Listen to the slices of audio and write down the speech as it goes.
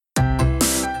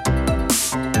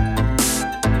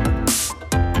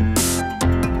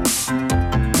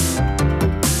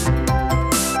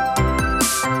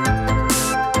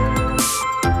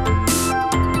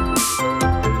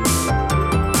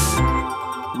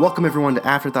Welcome everyone to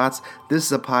Afterthoughts. This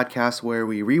is a podcast where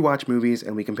we rewatch movies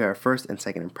and we compare our first and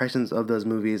second impressions of those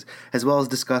movies, as well as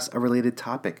discuss a related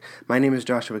topic. My name is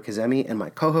Joshua Kazemi, and my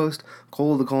co-host,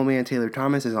 Cole the Coleman Taylor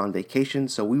Thomas, is on vacation,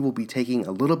 so we will be taking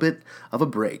a little bit of a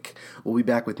break. We'll be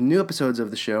back with new episodes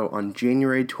of the show on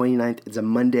January 29th. It's a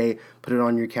Monday. Put it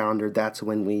on your calendar. That's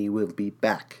when we will be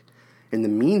back. In the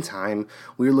meantime,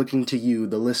 we're looking to you,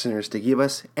 the listeners, to give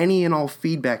us any and all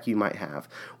feedback you might have.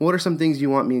 What are some things you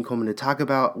want me and Coleman to talk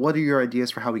about? What are your ideas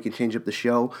for how we can change up the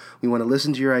show? We want to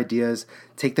listen to your ideas,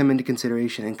 take them into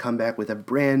consideration, and come back with a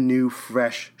brand new,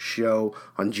 fresh show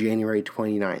on January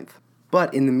 29th.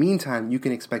 But in the meantime, you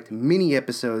can expect mini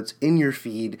episodes in your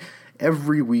feed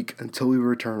every week until we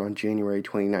return on January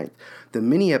 29th. The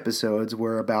mini episodes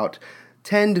were about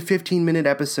 10 to 15 minute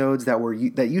episodes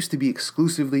that used to be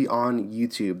exclusively on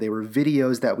YouTube. They were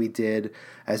videos that we did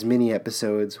as mini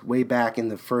episodes way back in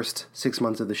the first 6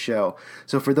 months of the show.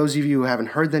 So for those of you who haven't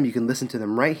heard them, you can listen to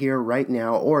them right here, right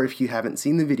now, or if you haven't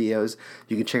seen the videos,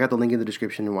 you can check out the link in the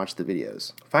description and watch the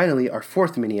videos. Finally, our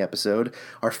fourth mini episode,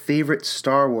 our favorite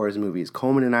Star Wars movies.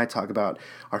 Coleman and I talk about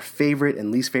our favorite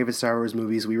and least favorite Star Wars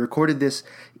movies. We recorded this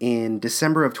in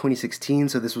December of 2016,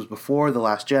 so this was before The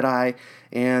Last Jedi,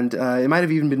 and it might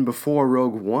have even been before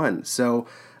Rogue One. So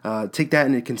take that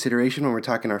into consideration when we're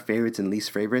talking our favorites and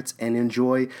least favorites, and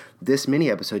enjoy this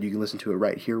mini episode. You can listen to it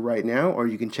right here, right now, or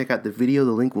you can check out the video.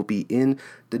 The link will be in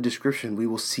the description. We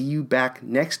will see you back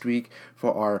next week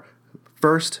for our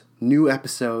first new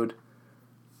episode.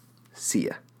 See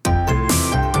ya.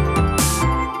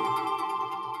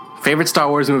 Favorite Star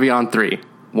Wars movie on 3.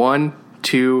 1,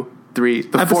 2, 3.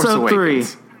 The Force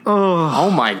Awakens. 3.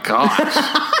 Oh my gosh.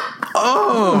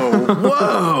 Oh,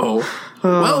 whoa.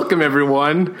 Welcome,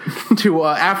 everyone, to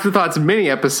Afterthoughts mini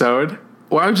episode,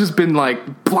 where I've just been,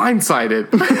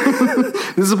 blindsided.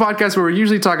 This is a podcast where we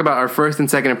usually talk about our first and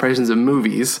second impressions of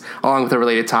movies, along with a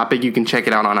related topic. You can check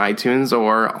it out on iTunes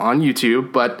or on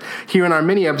YouTube, but here in our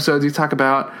mini episodes, we talk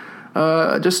about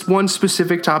just one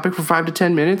specific topic for 5 to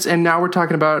 10 minutes, and now we're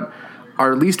talking about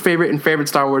our least favorite and favorite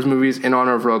Star Wars movies in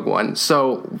honor of Rogue One.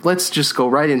 So let's just go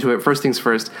right into it. First things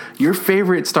first, your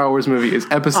favorite Star Wars movie is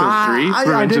Episode 3,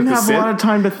 I didn't have a lot of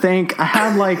time to think. I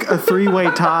had a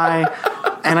three-way tie,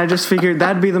 and I just figured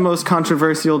that'd be the most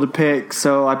controversial to pick,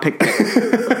 so I picked it.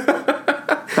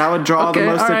 That would draw the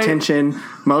most attention.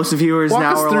 Most viewers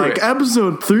now are like,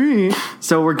 Episode 3,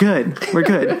 so we're good. We're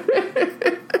good.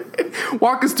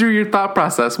 Walk us through your thought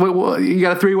process. You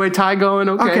got a three-way tie going?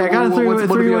 Okay, I got a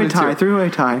three-way tie. Three-way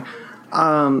tie.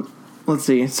 Let's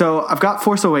see. So I've got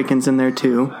Force Awakens in there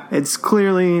too. It's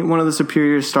clearly one of the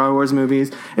superior Star Wars movies.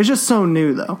 It's just so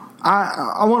new though.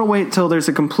 I want to wait till there's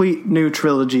a complete new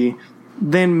trilogy.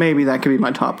 Then maybe that could be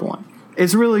my top one.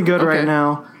 It's really good right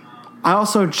now. I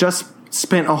also just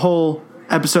spent a whole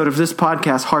episode of this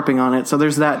podcast harping on it, so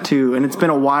there's that too. And it's been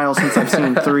a while since I've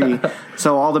seen 3,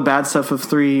 so all the bad stuff of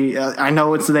 3, I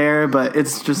know it's there, but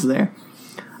it's just there.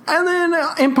 And then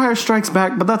Empire Strikes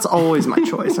Back, but that's always my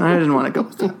choice, and I didn't want to go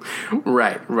with that.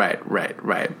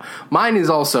 Right. Mine is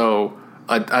also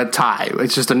a tie.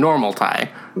 It's just a normal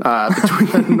tie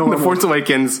between The Force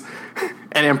Awakens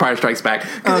and Empire Strikes Back.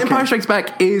 Because Empire Strikes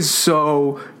Back is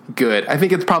so good. I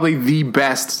think it's probably the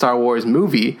best Star Wars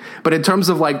movie, but in terms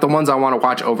of the ones I want to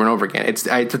watch over and over again, it's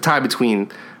a tie between,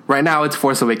 right now it's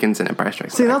Force Awakens and Empire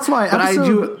Strikes Back. See, that's why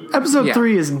episode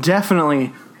 3 is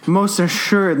definitely, most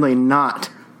assuredly not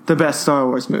the best Star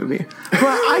Wars movie. But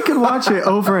I could watch it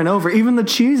over and over, even the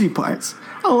cheesy parts.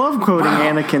 I love quoting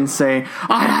Anakin say,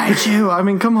 "I hate you." I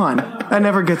mean, come on. That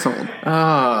never gets old.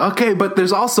 Okay, but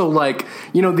there's also,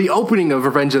 the opening of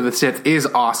Revenge of the Sith is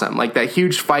awesome. That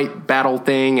huge fight battle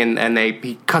thing, and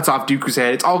he cuts off Dooku's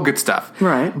head. It's all good stuff.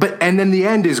 Right. And then the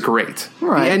end is great.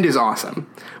 Right. The end is awesome.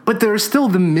 But there's still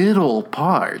the middle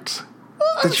part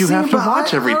that you have to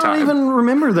watch every time. I don't even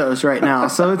remember those right now,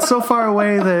 so it's so far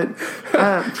away that...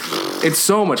 it's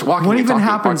so much walking what and even talking.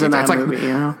 Happens in that movie,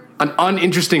 you know? An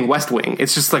uninteresting West Wing.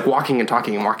 It's just walking and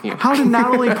talking and walking and talking. How did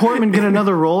Natalie Portman get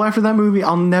another role after that movie?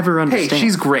 I'll never understand. Hey,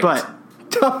 she's great. But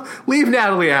leave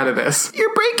Natalie out of this.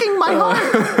 You're breaking my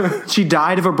heart. She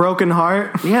died of a broken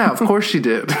heart? Yeah, of course she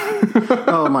did.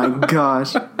 Oh my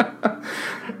gosh.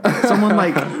 Someone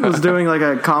was doing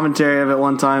a commentary of it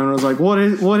one time and was like, what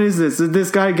is this? Did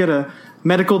this guy get a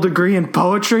medical degree in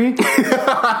poetry?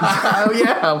 Oh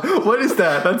yeah, what is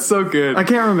that? That's so good. I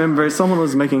can't remember. Someone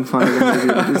was making fun of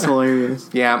the movie. It's hilarious.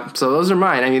 Yeah, so those are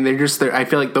mine. I mean, I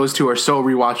feel like those two are so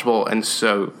rewatchable and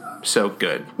so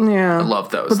good. Yeah, I love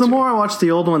those. But the more I watch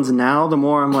the old ones now, the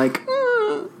more I'm like,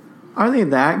 are they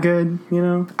that good? You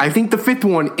know? I think the fifth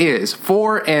one is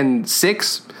 4 and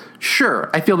 6. Sure,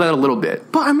 I feel that a little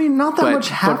bit. But I mean, not that much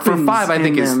happens. But for 5, I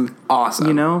think is awesome.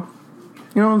 You know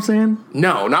what I'm saying?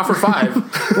 No, not for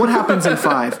 5. What happens in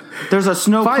 5? There's a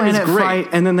snow planet fight,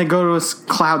 and then they go to a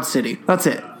cloud city. That's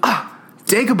it.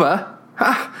 Dagobah.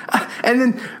 And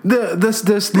then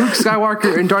this Luke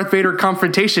Skywalker and Darth Vader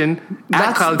confrontation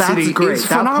at Cloud City great. is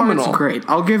phenomenal. That part's great.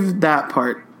 I'll give that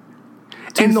part.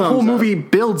 And the whole movie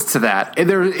builds to that.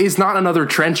 There is not another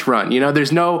trench run.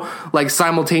 There's no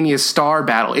simultaneous star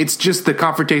battle. It's just the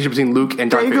confrontation between Luke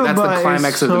and Darth Vader. That's the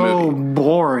climax of the movie. So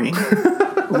boring.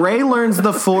 Rey learns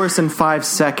the Force in 5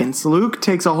 seconds. Luke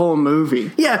takes a whole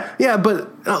movie. Yeah,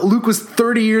 but Luke was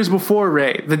 30 years before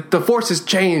Rey. The Force has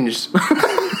changed.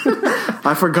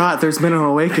 I forgot. There's been an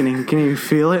awakening. Can you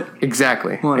feel it?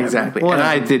 Exactly. Whatever. And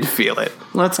I did feel it.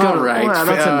 Let's go. All right. Well,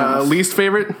 that's enough. Least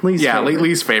favorite? Least favorite.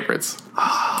 Least favorites.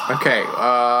 Okay.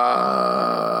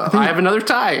 I have another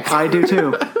tie. I do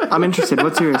too. I'm interested.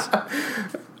 What's yours?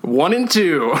 1 and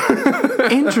 2.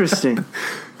 Interesting.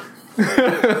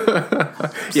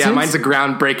 Mine's a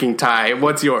groundbreaking tie.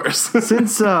 What's yours?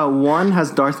 Since 1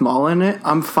 has Darth Maul in it,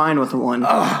 I'm fine with 1.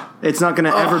 It's not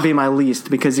going to ever be my least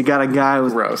because you got a guy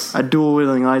with a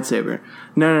dual-wielding lightsaber.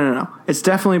 No. It's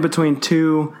definitely between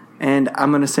 2 and I'm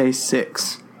going to say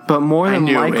 6. But more than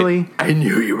likely, I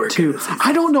knew you were 2.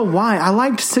 I don't know why. I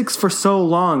liked 6 for so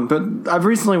long, but I've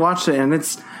recently watched it and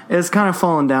it's kind of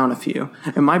fallen down a few.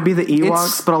 It might be the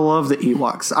Ewoks, but I love the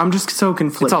Ewoks. I'm just so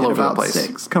conflicted all over about the place.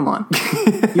 6. Come on.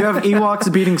 You have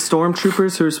Ewoks beating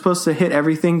stormtroopers who are supposed to hit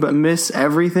everything but miss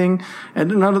everything, and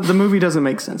the movie doesn't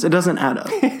make sense. It doesn't add up.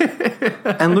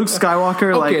 And Luke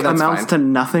Skywalker amounts to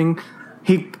nothing.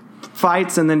 He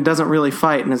fights and then doesn't really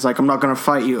fight, and it's like, I'm not going to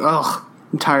fight you. Ugh,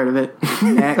 I'm tired of it.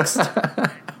 Next.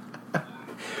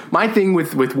 My thing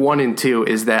with 1 and 2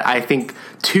 is that I think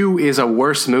 2 is a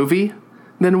worse movie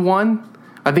than 1.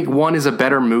 I think 1 is a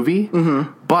better movie,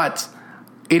 but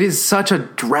it is such a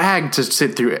drag to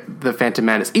sit through The Phantom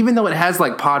Menace. Even though it has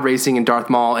pod racing and Darth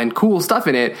Maul and cool stuff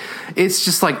in it, it's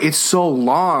just it's so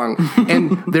long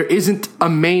and there isn't a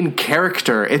main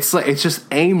character. It's just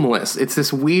aimless. It's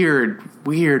this weird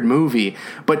movie,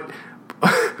 but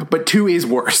 2 is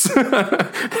worse.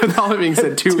 With all that being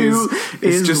said, 2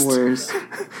 is just worse.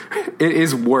 It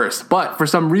is worse, but for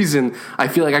some reason, I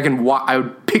feel like I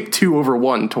would pick 2 over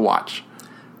 1 to watch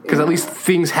because at least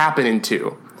things happen in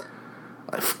 2.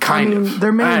 Kind of.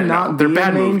 There may not be a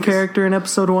main movies. character in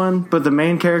episode 1, but the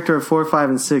main character of 4, 5,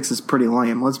 and 6 is pretty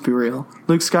lame. Let's be real.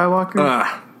 Luke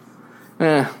Skywalker.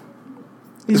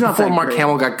 He's not before Mark great.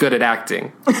 Hamill got good at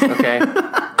acting. Okay.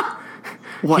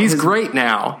 He's great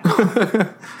now.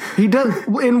 He does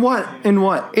in what?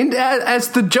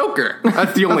 As the Joker.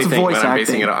 That's the only thing that I'm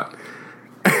basing it on.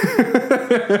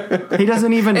 He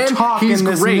doesn't even talk in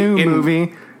this new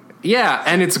movie. Yeah,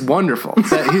 and it's wonderful.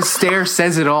 His stare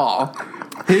says it all.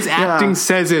 His acting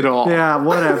says it all. Yeah,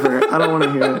 whatever. I don't want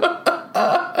to hear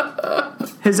it.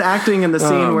 His acting in the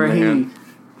scene where he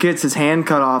gets his hand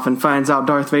cut off and finds out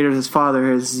Darth Vader's his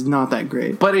father is not that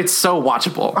great. But it's so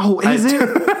watchable. Oh, is it?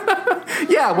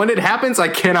 Yeah, when it happens, I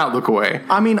cannot look away.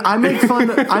 I mean, I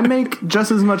make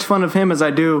just as much fun of him as I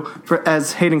do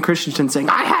as Hayden Christensen saying,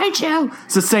 "I hate you."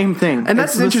 It's the same thing. And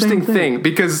that's an interesting thing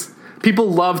because people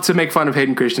love to make fun of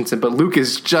Hayden Christensen, but Luke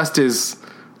is just as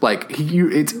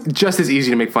it's just as easy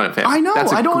to make fun of him. I know.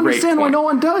 I don't understand why no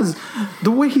one does.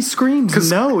 The way he screams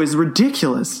 "no" is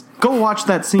ridiculous. Go watch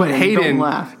that scene. But don't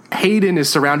laugh. Hayden is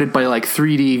surrounded by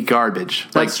 3D garbage.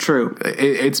 That's true.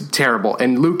 It's terrible,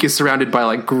 and Luke is surrounded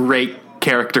by great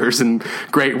characters and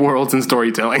great worlds and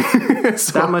storytelling.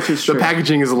 So that much is true. The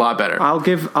packaging is a lot better. I'll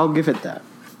give it that.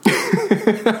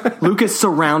 Luke is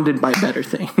surrounded by better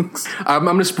things. I'm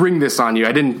going to spring this on you.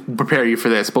 I didn't prepare you for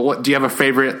this, but do you have a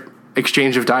favorite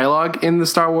exchange of dialogue in the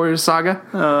Star Wars saga?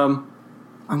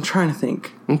 I'm trying to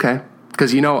think. Okay,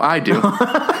 because I do.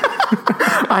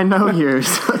 I know yours.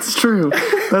 That's true.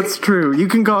 You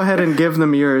can go ahead and give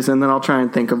them yours, and then I'll try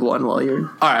and think of one while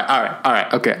you're... All right.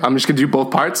 Okay, I'm just going to do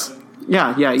both parts?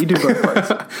 Yeah, you do both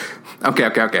parts.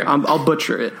 Okay. I'll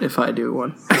butcher it if I do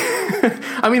one.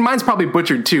 I mean, mine's probably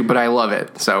butchered too, but I love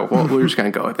it, so we're just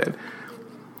going to go with it.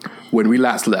 When we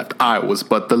last left, I was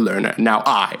but the learner. Now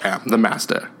I am the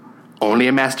master. Only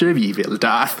a master of evil,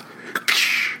 Darth.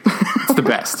 It's the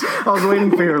best. I was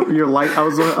waiting for your light. I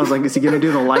was like, is he going to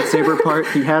do the lightsaber part?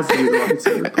 He has to do the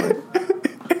lightsaber part.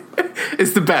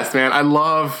 It's the best, man. I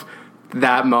love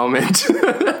that moment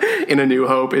in A New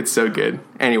Hope. It's so good.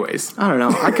 Anyways. I don't know.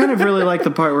 I kind of really like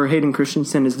the part where Hayden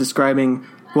Christensen is describing,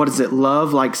 what is it,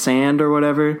 love like sand or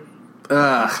whatever?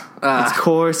 It's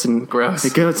coarse and gross.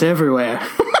 It goes everywhere.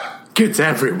 Gets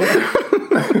everywhere.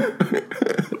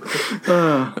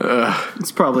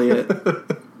 It's probably it.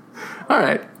 All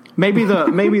right. Maybe the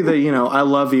I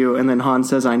love you, and then Han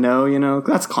says I know,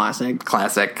 that's classic.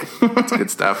 Classic. That's good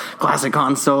stuff. Classic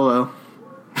Han Solo.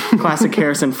 Classic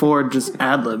Harrison Ford just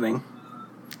ad-libbing.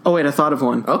 Oh, wait, I thought of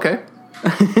one. Okay.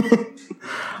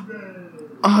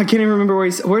 I can't even remember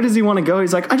where does he want to go?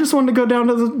 He's like, I just wanted to go down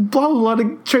to the blah, blah, blah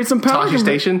to trade some power. Tosche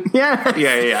Station? Yeah.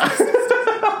 Yeah.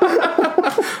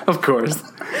 Of course.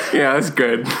 Yeah, that's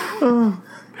good.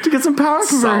 To get some power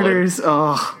converters.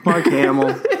 Oh, Mark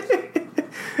Hamill.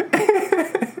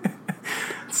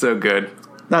 So good.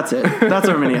 That's it. That's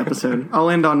our mini episode.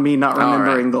 I'll end on me not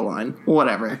remembering the line.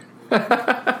 Whatever.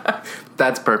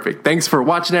 That's perfect. Thanks for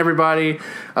watching, everybody.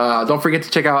 Don't forget to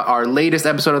check out our latest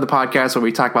episode of the podcast where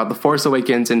we talk about The Force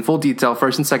Awakens in full detail,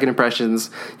 first and second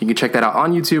impressions. You can check that out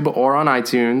on YouTube or on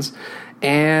iTunes.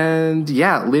 And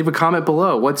yeah, leave a comment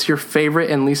below. What's your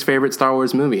favorite and least favorite Star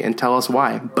Wars movie? And tell us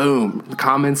why. Boom.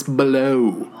 Comments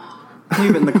below.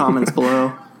 Leave it in the comments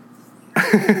below.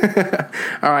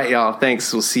 All right, y'all.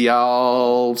 Thanks. We'll see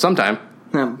y'all sometime.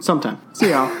 Yeah, sometime. See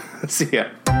y'all. See ya.